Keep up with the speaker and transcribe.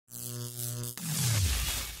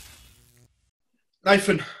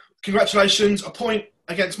Nathan, congratulations, a point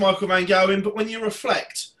against Michael van Gerwen, but when you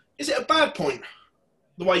reflect, is it a bad point,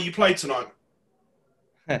 the way you played tonight?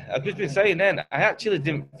 I've just been saying then, I actually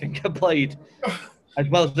didn't think I played as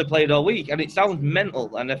well as I played all week, and it sounds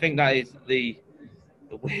mental, and I think that is the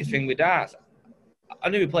weird thing with darts. I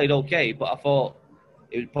knew we played okay, but I thought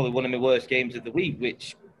it was probably one of my worst games of the week,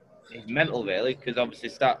 which is mental really, because obviously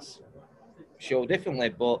stats show differently,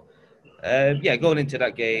 but yeah, going into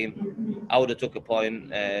that game, I would have took a point.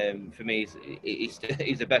 For me, he's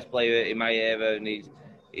the best player in my era, and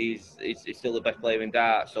he's still the best player in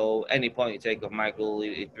darts. So any point you take off Michael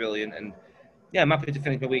is brilliant, and yeah, I'm happy to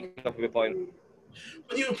finish my week off with a point.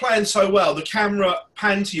 When you were playing so well, the camera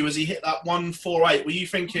panned to you as he hit that 148. Were you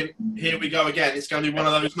thinking, here we go again, it's going to be one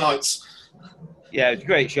of those nights? Yeah, it was a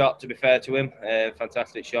great shot, to be fair to him.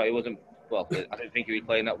 Fantastic shot. He wasn't, well, I didn't think he was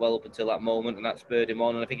playing that well up until that moment, and that spurred him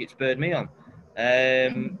on, and I think it spurred me on.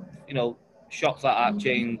 You know, shots like that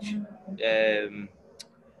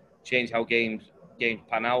change how games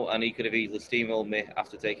pan out, and he could have easily steamrolled me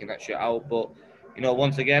after taking that shot out. But, you know,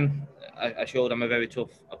 once again, I showed I'm a very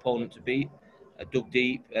tough opponent to beat. I dug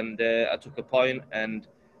deep, and I took a point, and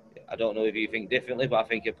I don't know if you think differently, but I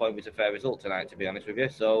think a point was a fair result tonight, to be honest with you.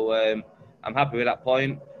 So I'm happy with that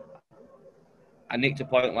point. I nicked a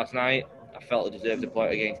point last night. I felt I deserved a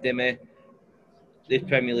point against Dimmy. This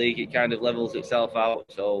Premier League, it kind of levels itself out.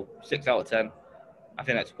 So 6 out of 10. I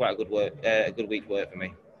think that's quite a good week's work for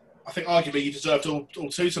me. I think arguably you deserved all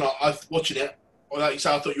two tonight. I was watching it. Well, like you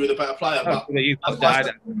said, I thought you were the better player. But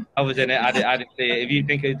I was in it. I didn't see it. If you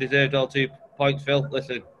think I deserved all 2 points, Phil,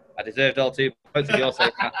 listen, I deserved all 2 points if you're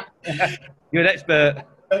saying that. You're an expert.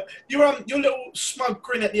 Your little smug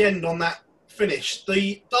grin at the end on that finish,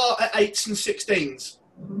 the dart at 8s and 16s,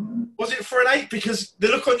 was it for an 8? Because the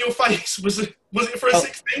look on your face, was it for a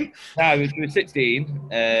 16? No, it was 16,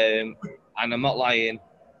 and I'm not lying.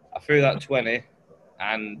 I threw that 20,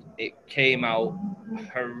 and it came out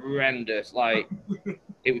horrendous. Like,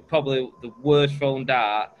 it was probably the worst thrown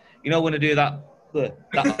dart. You know when I do that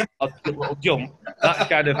little jump? That's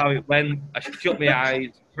kind of how it went. I shut my eyes,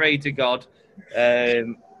 prayed to God,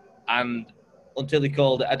 and until he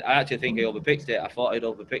called it, I actually think he overpitched it. I thought I'd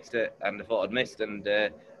overpitched it, and I thought I'd missed. And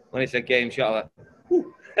when he said game shot,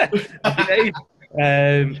 I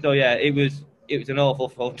went, so yeah, it was an awful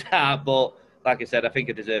thrown dart, but like I said, I think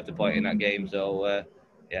I deserved a point in that game. So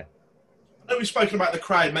yeah. I know we've spoken about the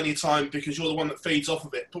crowd many times because you're the one that feeds off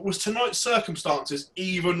of it, but was tonight's circumstances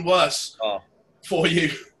even worse for you?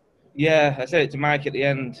 Yeah, I said it to Mike at the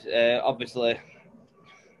end. Obviously,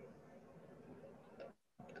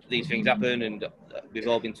 these things happen, and we've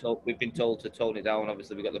been told to tone it down.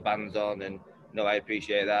 Obviously, we've got the bands on, and I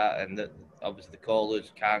appreciate that. And obviously, the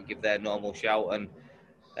callers can't give their normal shout.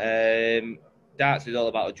 And darts is all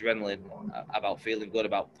about adrenaline, about feeling good,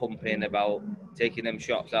 about pumping, about taking them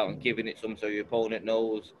shots out and giving it some so your opponent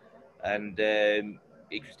knows. And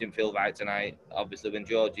it just didn't feel right tonight. Obviously, when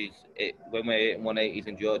we're hitting 180s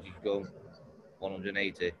and Georgie's going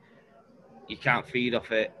 180, you can't feed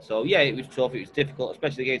off it. So yeah, it was tough. It was difficult,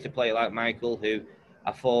 especially against a player like Michael, who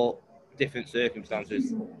I thought different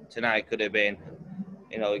circumstances tonight could have been.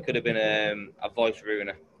 It could have been a voice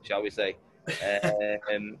ruiner, shall we say.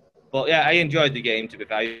 But yeah, I enjoyed the game. To be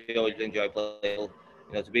fair, I always enjoy playing.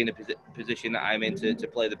 To be in the position that I'm in to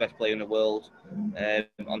play the best player in the world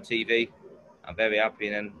on TV, I'm very happy.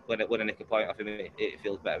 And when I nick a point off him, it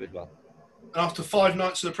feels better as well. After 5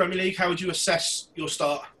 nights of the Premier League, how would you assess your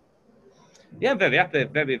start? Yeah, I'm very happy,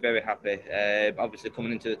 very, very happy. Obviously,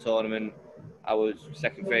 coming into the tournament, I was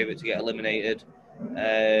second favourite to get eliminated.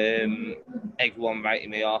 Everyone writing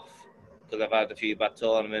me off because I've had a few bad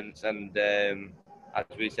tournaments, and as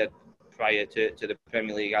we said prior to the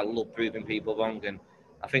Premier League, I love proving people wrong, and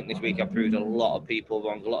I think this week I proved a lot of people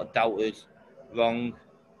wrong, a lot of doubters wrong.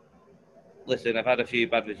 Listen, I've had a few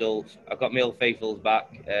bad results. I've got my old faithfuls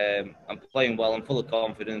back. I'm playing well. I'm full of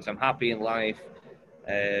confidence. I'm happy in life.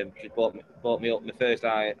 She's bought me up my first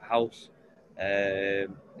house.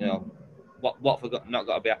 What I've not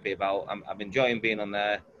got to be happy about. I'm enjoying being on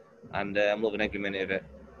there, and I'm loving every minute of it.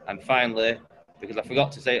 And finally, because I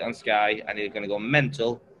forgot to say it on Sky, and he's going to go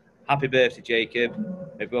mental. Happy birthday, Jacob,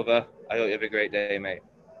 my brother. I hope you have a great day, mate.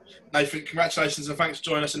 Nathan, congratulations and thanks for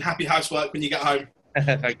joining us, and happy housework when you get home.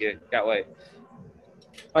 Thank you. Can't wait.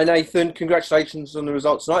 Hi, Nathan. Congratulations on the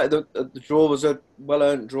results tonight. The draw was a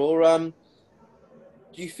well-earned draw. Do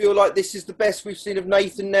you feel like this is the best we've seen of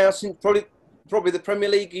Nathan now since probably the Premier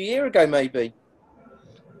League a year ago, maybe?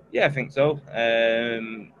 Yeah, I think so.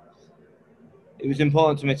 It was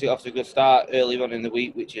important to me to get off to a good start early on in the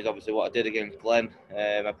week, which is obviously what I did against Glenn.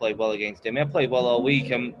 I played well against him. I played well all week,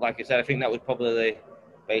 and like I said, I think that was probably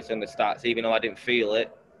based on the stats, even though I didn't feel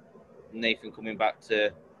it. Nathan coming back to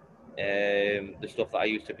the stuff that I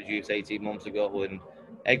used to produce 18 months ago, and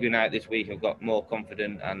every night this week I've got more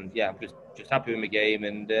confident, and yeah, I'm just happy with my game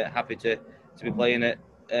and happy to be playing at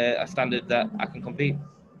a standard that I can compete.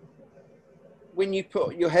 When you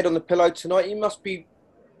put your head on the pillow tonight, you must be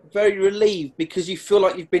very relieved because you feel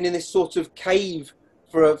like you've been in this sort of cave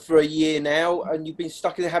for a year now, and you've been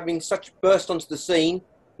stuck in having such burst onto the scene.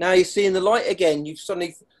 Now you're seeing the light again. You've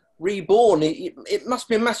suddenly reborn. It must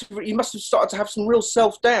be a massive. You must have started to have some real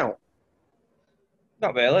self-doubt.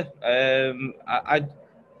 Not really. I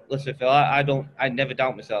listen, Phil. I never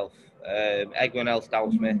doubt myself. Everyone else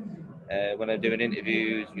doubts me. When I'm doing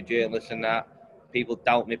interviews with journalists and that, people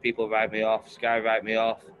doubt me. People write me off. Sky write me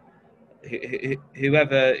off.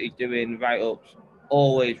 Whoever is doing write-ups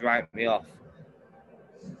always write me off.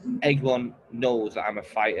 Everyone knows that I'm a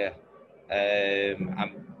fighter.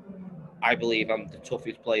 I believe I'm the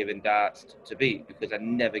toughest player in darts to beat because I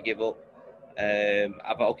never give up.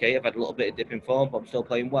 I've had a little bit of dip in form, but I'm still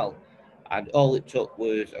playing well. And all it took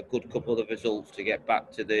was a good couple of results to get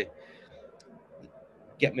back to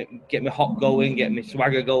get me hot going, get me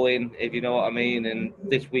swagger going, if you know what I mean. And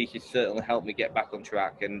this week has certainly helped me get back on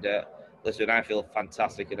track. And listen, I feel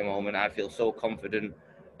fantastic at the moment. I feel so confident.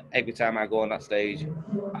 Every time I go on that stage,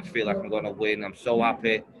 I feel like I'm going to win. I'm so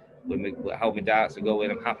happy with how my darts are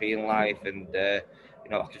going. I'm happy in life, and I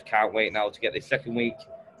just can't wait now to get this second week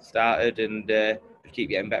started and keep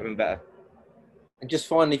getting better and better. And just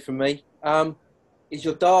finally from me, is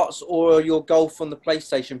your darts or your golf on the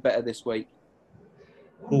PlayStation better this week?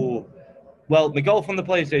 Ooh. Well, my golf on the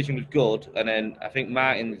PlayStation was good, and then I think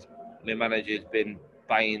Martin's, my manager, has been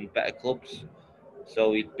buying better clubs,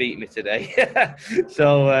 so he beat me today.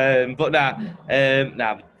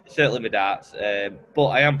 Certainly my darts. But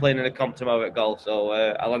I am playing in a comp tomorrow at golf, so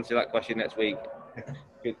I'll answer that question next week.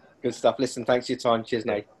 Good stuff. Listen, thanks for your time. Cheers,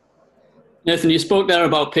 Nate. Nathan, you spoke there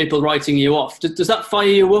about people writing you off. Does that fire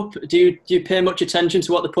you up? Do you pay much attention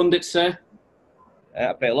to what the pundits say?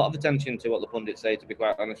 I pay a lot of attention to what the pundits say, to be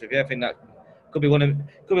quite honest with you. I think that could be one of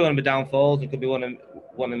my downfalls. It could be one of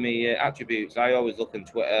my attributes. I always look on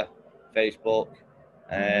Twitter, Facebook,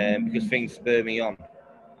 because things spur me on.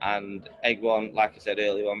 And everyone, like I said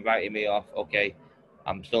earlier, I'm writing me off. Okay,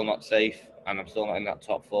 I'm still not safe, and I'm still not in that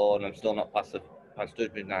top four, and I'm still not past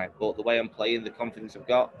judgment now. But the way I'm playing, the confidence I've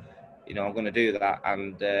got, I'm going to do that.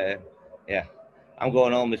 And I'm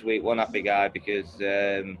going home this week one happy guy because,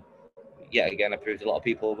 again, I proved a lot of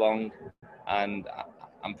people wrong, and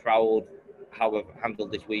I'm proud how I've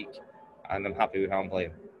handled this week, and I'm happy with how I'm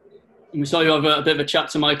playing. We saw you have a bit of a chat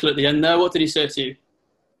to Michael at the end there. What did he say to you?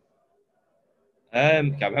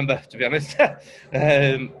 Can't remember, to be honest.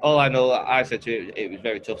 All I know, I said to him, it was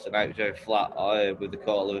very tough tonight. It was very flat with the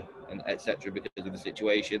caller and etc. because of the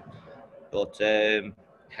situation. But I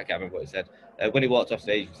can't remember what he said. When he walked off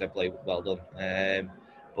stage, he said, "Play well done."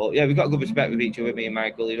 But yeah, we've got good respect with each other, me and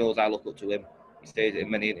Michael. He knows I look up to him. He stays in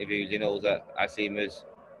many interviews. He knows that I see him as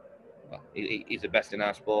he's the best in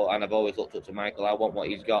our sport, and I've always looked up to Michael. I want what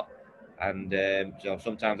he's got, and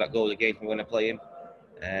sometimes that goes against me when I play him.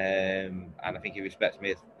 And I think he respects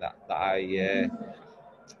me that I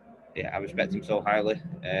respect him so highly.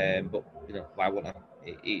 But why wouldn't I?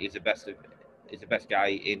 He's the best guy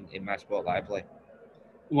in my sport that I play.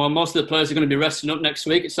 Well, most of the players are going to be resting up next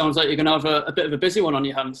week. It sounds like you're going to have a bit of a busy one on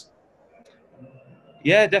your hands.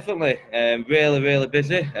 Yeah, definitely. Really, really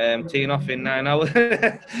busy. Teeing off in 9 hours.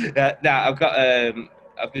 I've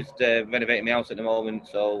just renovating my house at the moment,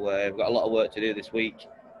 so I've got a lot of work to do this week.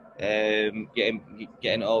 Getting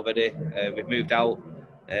it all ready. We've moved out,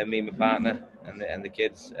 me and my partner and the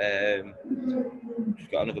kids.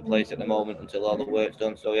 Just got another place at the moment until all the work's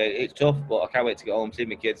done. So yeah, it's tough, but I can't wait to get home, see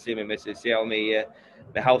my kids, see my missus, see how my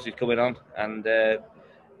house is coming on, and a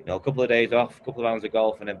couple of days off, a couple of rounds of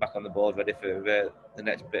golf, and then back on the board, ready for the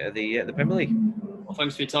next bit of the Premier League. Well,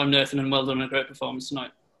 thanks for your time, Nathan, and well done on a great performance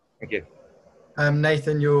tonight. Thank you.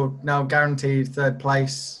 Nathan, you're now guaranteed third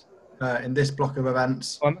place in this block of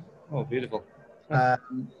events. Oh, beautiful.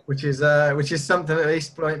 Which is something, at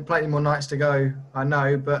least plenty more nights to go, I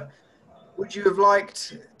know. But would you have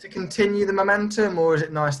liked to continue the momentum, or is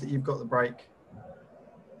it nice that you've got the break?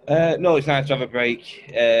 No, it's nice to have a break.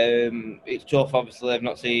 It's tough, obviously. I've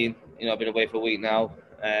not seen, I've been away for a week now.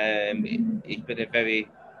 It's been a very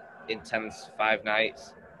intense 5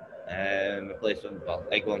 nights.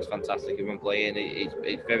 Everyone's fantastic. Everyone playing.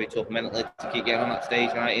 It's very tough mentally to keep getting on that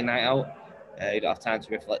stage night in, night out. You don't have time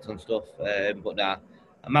to reflect on stuff.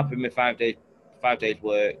 I'm happy with my 5 days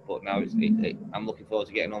work, but now I'm looking forward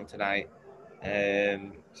to getting home tonight,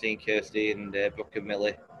 seeing Kirsty and Brooke and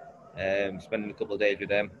Millie, spending a couple of days with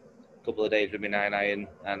them, a couple of days with my 9 iron,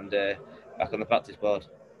 and back on the practice board.